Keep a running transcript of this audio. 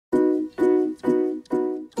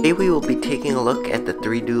Today we will be taking a look at the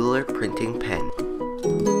 3Doodler printing pen.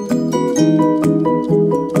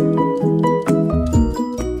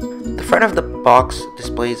 The front of the box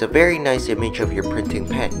displays a very nice image of your printing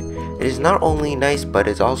pen. It is not only nice, but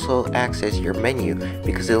it also acts as your menu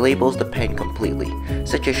because it labels the pen completely,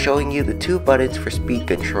 such as showing you the 2 buttons for speed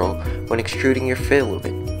control when extruding your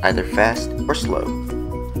filament, either fast or slow.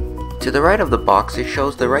 To the right of the box, it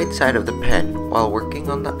shows the right side of the pen while working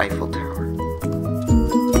on the Eiffel Tower.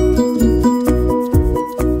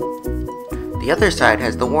 The other side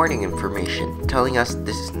has the warning information, telling us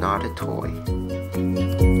this is not a toy.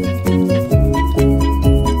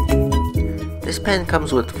 This pen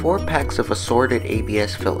comes with 4 packs of assorted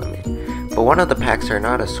ABS filament, but one of the packs are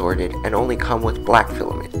not assorted and only come with black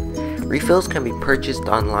filament. Refills can be purchased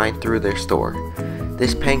online through their store.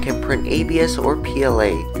 This pen can print ABS or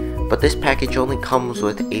PLA, but this package only comes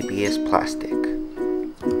with ABS plastic.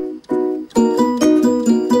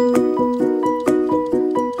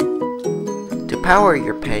 To power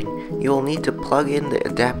your pen, you will need to plug in the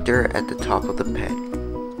adapter at the top of the pen.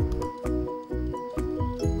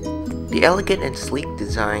 The elegant and sleek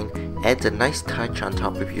design adds a nice touch on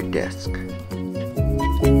top of your desk.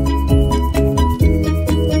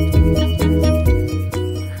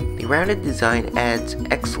 The rounded design adds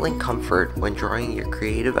excellent comfort when drawing your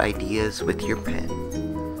creative ideas with your pen.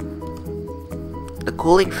 The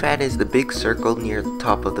cooling fan is the big circle near the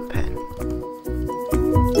top of the pen.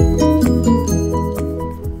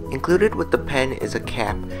 Included with the pen is a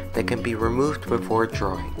cap that can be removed before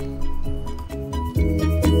drawing.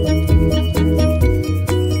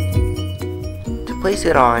 To place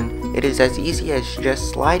it on, it is as easy as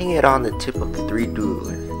just sliding it on the tip of the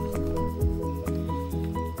 3Doodler.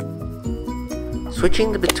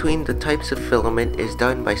 Switching between the types of filament is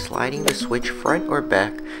done by sliding the switch front or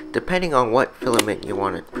back depending on what filament you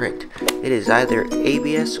want to print. It is either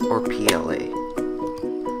ABS or PLA.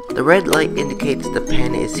 The red light indicates the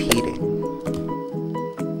pen is heating.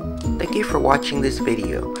 Thank you for watching this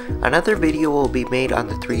video. Another video will be made on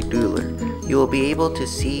the 3Doodler. You will be able to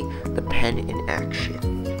see the pen in action.